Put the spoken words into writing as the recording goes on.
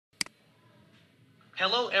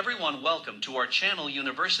Hello everyone, welcome to our channel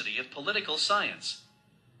University of Political Science.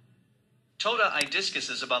 Toda I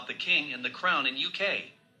discusses about the king and the crown in UK.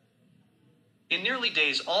 In nearly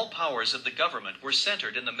days all powers of the government were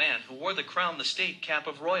centered in the man who wore the crown, the state cap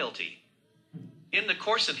of royalty. In the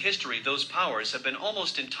course of history those powers have been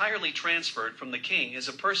almost entirely transferred from the king as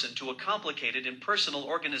a person to a complicated impersonal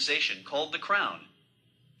organization called the crown.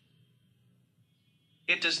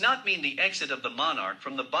 It does not mean the exit of the monarch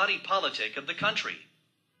from the body politic of the country.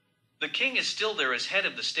 The king is still there as head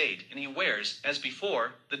of the state, and he wears, as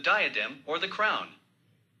before, the diadem or the crown.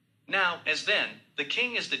 Now, as then, the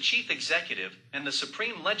king is the chief executive, and the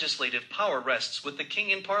supreme legislative power rests with the king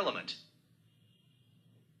in parliament.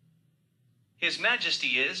 His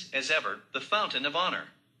Majesty is, as ever, the fountain of honor.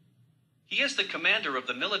 He is the commander of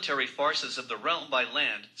the military farces of the realm by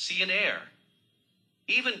land, sea and air.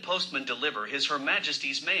 Even postmen deliver Her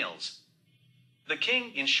Majesty's mails. The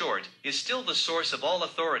king, in short, is still the source of all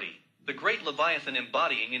authority, the Great Leviathan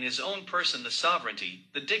embodying in his own person the sovereignty,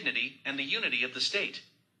 the dignity, and the unity of the state.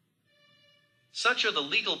 Such are the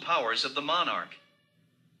legal powers of the monarch.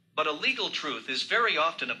 But a legal truth is very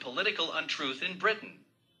often a political untruth in Britain.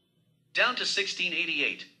 Down to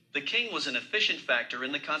 1688, the king was an efficient factor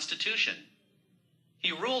in the constitution.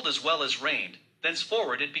 He ruled as well as reigned,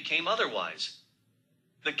 thenceforward it became otherwise.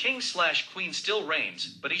 The king/queen still reigns,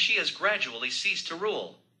 but she has gradually ceased to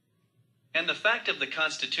rule. And the fact of the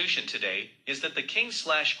Constitution today is that the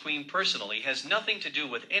king/queen personally has nothing to do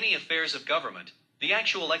with any affairs of government. The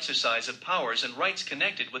actual exercise of powers and rights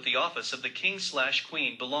connected with the office of the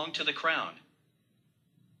king/queen belong to the crown.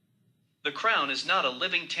 The crown is not a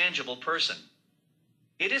living, tangible person.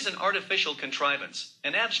 It is an artificial contrivance,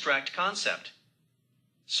 an abstract concept.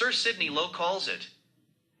 Sir Sidney Lowe calls it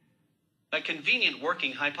a convenient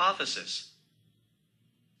working hypothesis.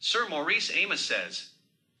 Sir Maurice Amos says,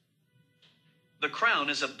 "The crown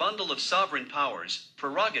is a bundle of sovereign powers,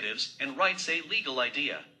 prerogatives, and rights, a legal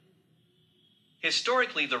idea."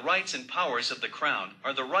 Historically, the rights and powers of the crown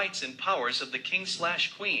are the rights and powers of the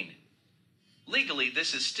king/queen. Legally,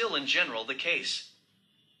 this is still in general the case.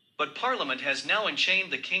 But Parliament has now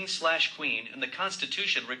enchained the king/queen, and the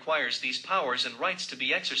Constitution requires these powers and rights to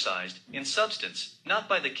be exercised, in substance, not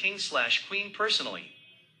by the king/queen personally.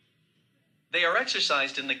 They are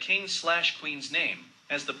exercised in the king/queen's name,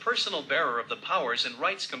 as the personal bearer of the powers and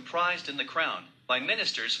rights comprised in the crown, by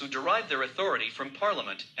ministers who derive their authority from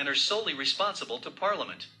Parliament and are solely responsible to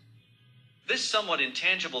Parliament. This somewhat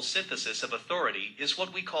intangible synthesis of authority is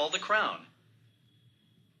what we call the crown.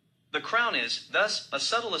 The crown is, thus, a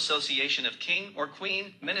subtle association of king or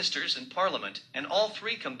queen, ministers, and parliament, and all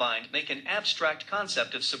three combined make an abstract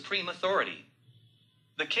concept of supreme authority.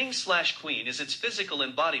 The king/queen is its physical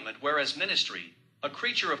embodiment, whereas ministry, a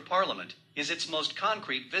creature of parliament, is its most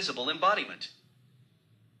concrete visible embodiment.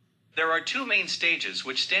 There are two main stages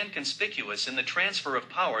which stand conspicuous in the transfer of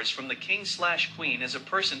powers from the king/queen as a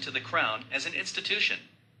person to the crown as an institution.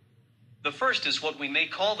 The first is what we may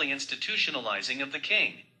call the institutionalizing of the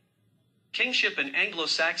king. Kingship in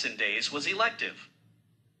Anglo-Saxon days was elective.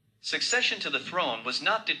 Succession to the throne was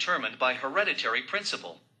not determined by hereditary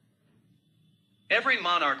principle. Every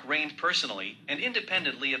monarch reigned personally and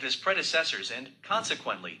independently of his predecessors, and,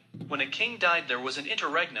 consequently, when a king died there was an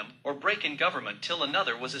interregnum, or break in government, till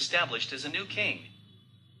another was established as a new king.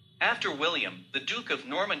 After William, the Duke of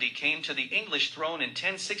Normandy, came to the English throne in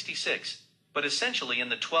 1066, but essentially in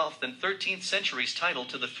the 12th and 13th centuries title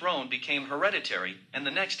to the throne became hereditary, and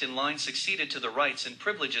the next in line succeeded to the rights and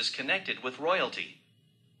privileges connected with royalty.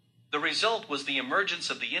 The result was the emergence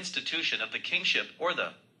of the institution of the kingship, or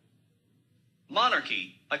the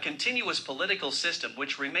monarchy, a continuous political system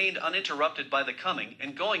which remained uninterrupted by the coming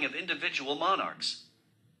and going of individual monarchs.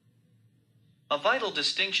 A vital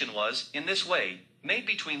distinction was, in this way, made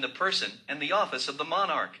between the person and the office of the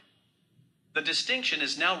monarch. The distinction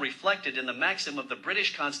is now reflected in the maxim of the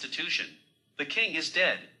British Constitution: "The king is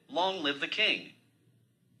dead, long live the king."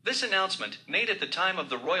 This announcement, made at the time of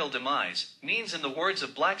the royal demise, means, in the words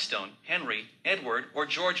of Blackstone, Henry, Edward, or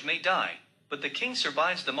George may die, but the king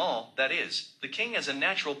survives them all. That is, the king as a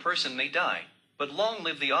natural person may die, but long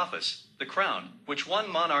live the office, the crown, which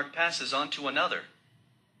one monarch passes on to another.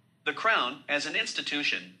 The crown, as an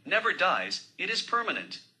institution, never dies, it is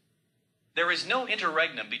permanent. There is no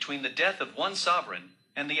interregnum between the death of one sovereign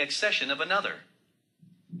and the accession of another.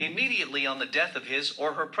 Immediately on the death of his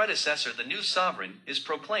or her predecessor, the new sovereign is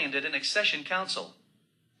proclaimed at an accession council.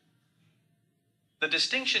 The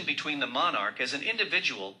distinction between the monarch as an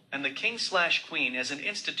individual and the king/queen as an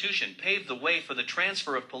institution paved the way for the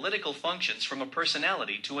transfer of political functions from a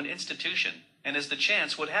personality to an institution, and as the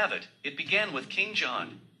chance would have it, it began with King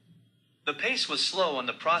John. The pace was slow and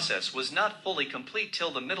the process was not fully complete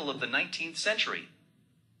till the middle of the 19th century.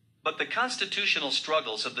 But the constitutional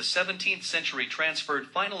struggles of the 17th century transferred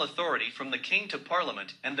final authority from the king to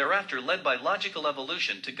parliament and thereafter led by logical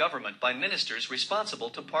evolution to government by ministers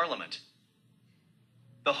responsible to parliament.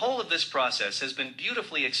 The whole of this process has been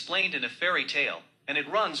beautifully explained in a fairy tale, and it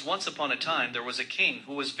runs: once upon a time there was a king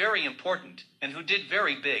who was very important, and who did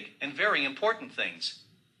very big and very important things.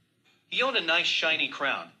 He owned a nice shiny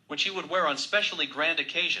crown, which he would wear on specially grand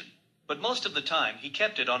occasion, but most of the time he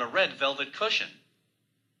kept it on a red velvet cushion.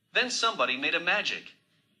 Then somebody made a magic.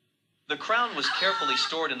 The crown was carefully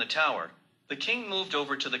stored in the tower. The king moved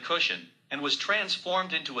over to the cushion, and was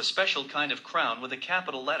transformed into a special kind of crown with a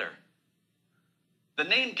capital letter. The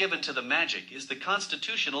name given to the magic is the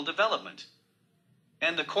constitutional development.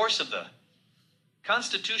 And the course of the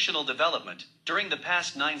constitutional development, during the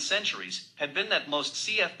past 9 centuries, had been that most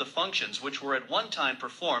cf. The functions which were at one time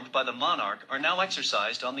performed by the monarch are now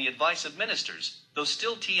exercised on the advice of ministers, though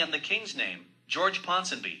still in the king's name. George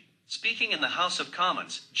Ponsonby, speaking in the House of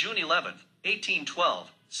Commons, June 11, 1812,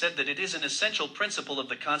 said that it is an essential principle of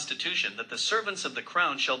the Constitution that the servants of the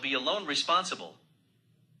crown shall be alone responsible.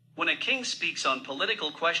 When a king speaks on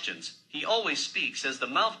political questions, he always speaks as the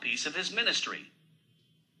mouthpiece of his ministry.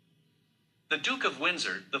 The Duke of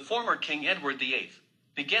Windsor, the former King Edward VIII,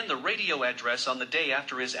 began the radio address on the day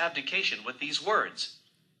after his abdication with these words: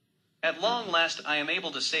 "At long last I am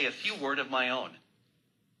able to say a few words of my own.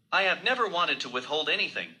 I have never wanted to withhold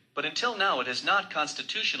anything, but until now it has not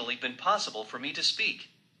constitutionally been possible for me to speak."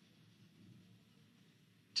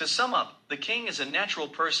 To sum up, the king is a natural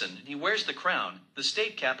person and he wears the crown, the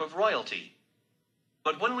state cap of royalty.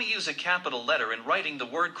 But when we use a capital letter in writing the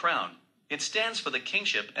word crown, it stands for the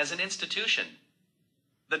kingship as an institution.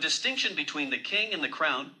 The distinction between the king and the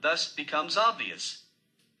crown thus becomes obvious.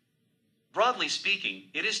 Broadly speaking,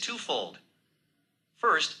 it is twofold.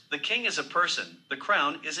 First, the king is a person, the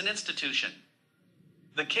crown is an institution.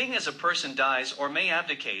 The king as a person dies or may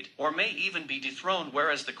abdicate or may even be dethroned,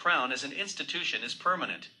 whereas the crown as an institution is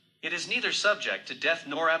permanent. It is neither subject to death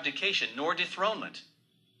nor abdication nor dethronement.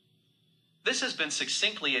 This has been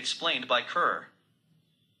succinctly explained by Kerr.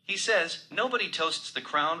 He says, "Nobody toasts the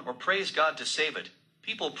crown or prays God to save it,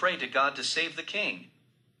 people pray to God to save the king."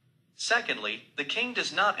 Secondly, the king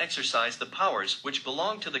does not exercise the powers which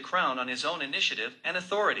belong to the crown on his own initiative and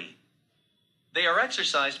authority. They are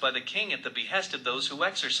exercised by the king at the behest of those who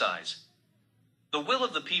exercise. The will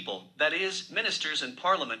of the people, that is, ministers and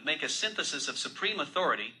parliament, make a synthesis of supreme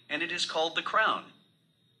authority, and it is called the crown.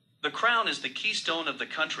 The crown is the keystone of the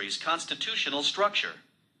country's constitutional structure.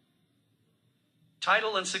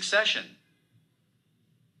 Title and succession.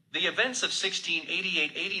 The events of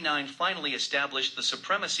 1688-89 finally established the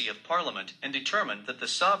supremacy of Parliament and determined that the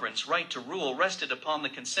sovereign's right to rule rested upon the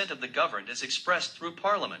consent of the governed as expressed through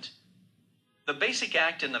Parliament. The basic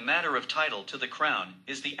act in the matter of title to the crown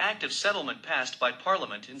is the Act of Settlement passed by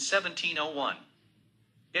Parliament in 1701.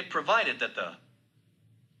 It provided that the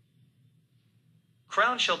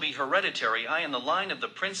crown shall be hereditary in the line of the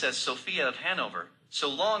Princess Sophia of Hanover, so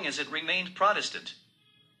long as it remained Protestant.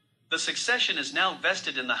 The succession is now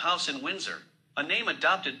vested in the House in Windsor, a name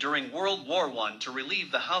adopted during World War I to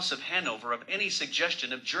relieve the House of Hanover of any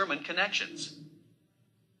suggestion of German connections.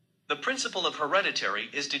 The principle of hereditary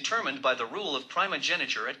is determined by the rule of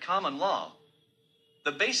primogeniture at common law.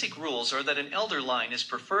 The basic rules are that an elder line is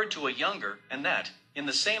preferred to a younger, and that, in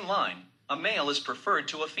the same line, a male is preferred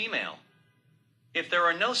to a female. If there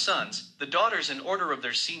are no sons, the daughters in order of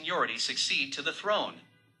their seniority succeed to the throne.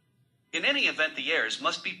 In any event, the heirs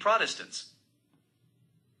must be Protestants.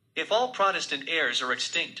 If all Protestant heirs are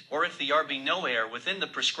extinct, or if there be no heir within the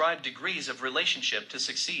prescribed degrees of relationship to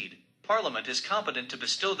succeed, Parliament is competent to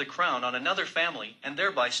bestow the crown on another family and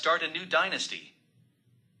thereby start a new dynasty.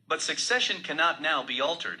 But succession cannot now be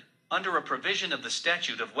altered, under a provision of the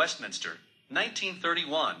Statute of Westminster,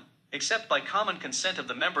 1931, except by common consent of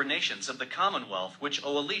the member nations of the Commonwealth which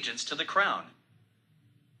owe allegiance to the crown.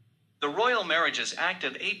 The Royal Marriages Act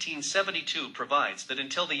of 1872 provides that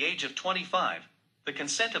until the age of 25, the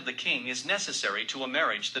consent of the king is necessary to a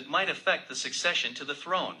marriage that might affect the succession to the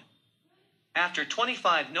throne. After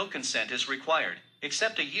 25, no consent is required,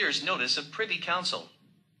 except a year's notice of Privy Council.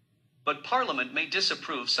 But Parliament may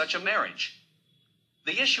disapprove such a marriage.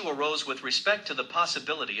 The issue arose with respect to the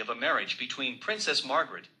possibility of a marriage between Princess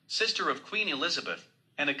Margaret, sister of Queen Elizabeth,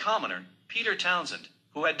 and a commoner, Peter Townsend,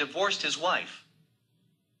 who had divorced his wife.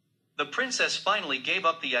 The princess finally gave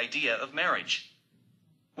up the idea of marriage.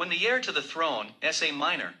 When the heir to the throne, S.A.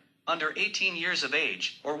 minor, under 18 years of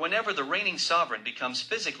age, or whenever the reigning sovereign becomes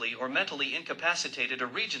physically or mentally incapacitated. A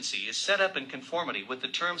regency is set up in conformity with the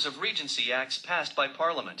terms of Regency Acts passed by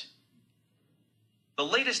Parliament. The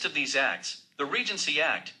latest of these acts, the Regency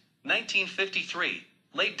Act, 1953,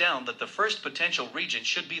 laid down that the first potential regent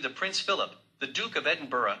should be the Prince Philip, the Duke of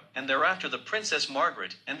Edinburgh, and thereafter the Princess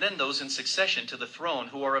Margaret, and then those in succession to the throne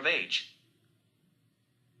who are of age.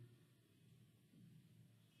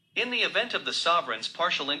 In the event of the sovereign's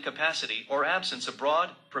partial incapacity or absence abroad,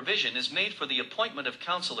 provision is made for the appointment of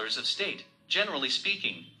councillors of state, generally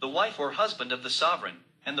speaking, the wife or husband of the sovereign,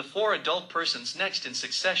 and the 4 adult persons next in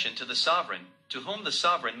succession to the sovereign, to whom the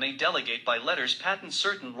sovereign may delegate by letters patent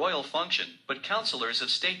certain royal function, but councillors of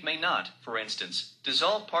state may not, for instance,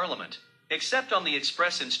 dissolve Parliament, except on the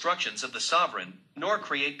express instructions of the sovereign, nor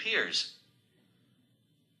create peers.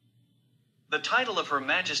 The title of Her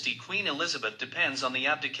Majesty Queen Elizabeth depends on the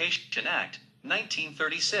Abdication Act,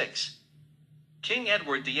 1936. King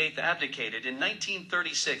Edward VIII abdicated in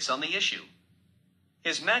 1936 on the issue.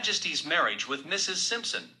 His Majesty's marriage with Mrs.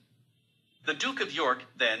 Simpson. The Duke of York,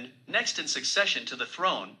 then, next in succession to the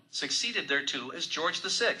throne, succeeded thereto as George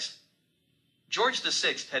VI. George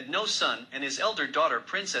VI had no son, and his elder daughter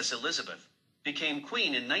Princess Elizabeth became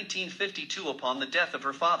queen in 1952 upon the death of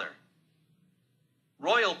her father.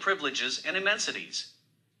 Royal privileges and immensities.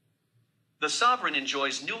 The sovereign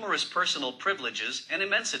enjoys numerous personal privileges and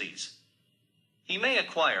immensities. He may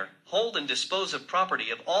acquire, hold and dispose of property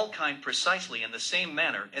of all kind precisely in the same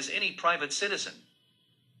manner as any private citizen.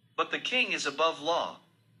 But the king is above law.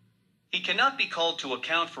 He cannot be called to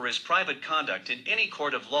account for his private conduct in any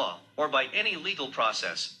court of law, or by any legal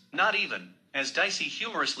process, not even, as Dicey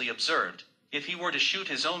humorously observed, if he were to shoot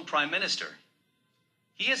his own prime minister.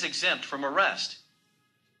 He is exempt from arrest.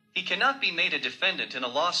 He cannot be made a defendant in a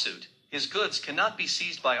lawsuit, his goods cannot be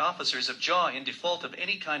seized by officers of jaw in default of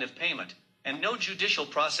any kind of payment, and no judicial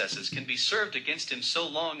processes can be served against him so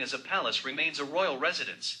long as a palace remains a royal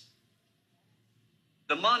residence.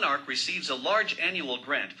 The monarch receives a large annual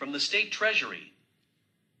grant from the state treasury.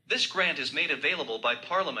 This grant is made available by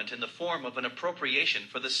Parliament in the form of an appropriation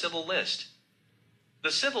for the civil list.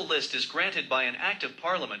 The civil list is granted by an act of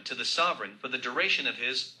Parliament to the sovereign for the duration of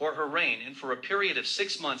his or her reign and for a period of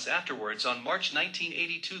 6 months afterwards. On March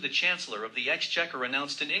 1982, the Chancellor of the Exchequer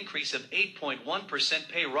announced an increase of 8.1%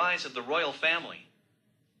 pay rise of the royal family.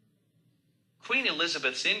 Queen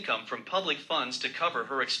Elizabeth's income from public funds to cover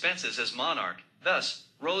her expenses as monarch, thus,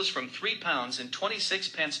 rose from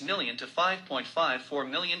 £3.26 million to £5.54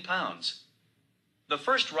 million. The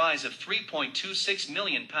first rise of £3.26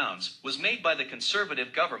 million was made by the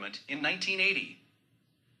Conservative government in 1980.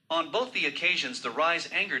 On both the occasions, the rise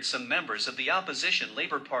angered some members of the opposition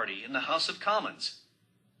Labour Party in the House of Commons.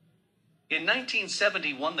 In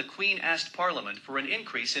 1971, the Queen asked Parliament for an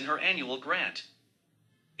increase in her annual grant.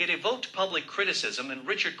 It evoked public criticism, and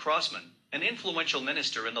Richard Crossman, an influential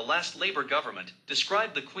minister in the last Labour government,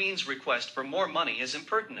 described the Queen's request for more money as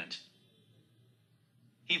impertinent.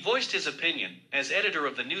 He voiced his opinion, as editor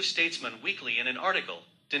of the New Statesman Weekly, in an article,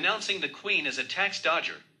 denouncing the Queen as a tax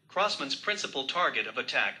dodger. Crossman's principal target of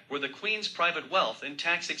attack were the Queen's private wealth and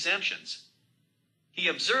tax exemptions. He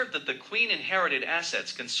observed that the Queen inherited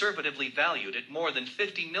assets conservatively valued at more than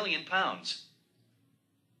 £50 million.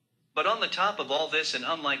 But on the top of all this, and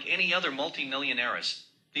unlike any other multimillionairess,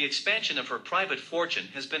 the expansion of her private fortune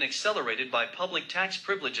has been accelerated by public tax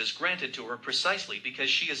privileges granted to her precisely because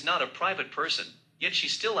she is not a private person, yet she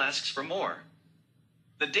still asks for more.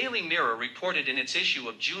 The Daily Mirror reported in its issue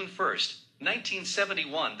of June 1,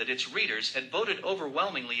 1971, that its readers had voted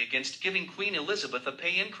overwhelmingly against giving Queen Elizabeth a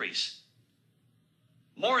pay increase.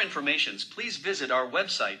 More information, please visit our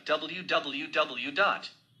website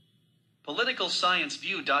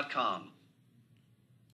www.politicalscienceview.com.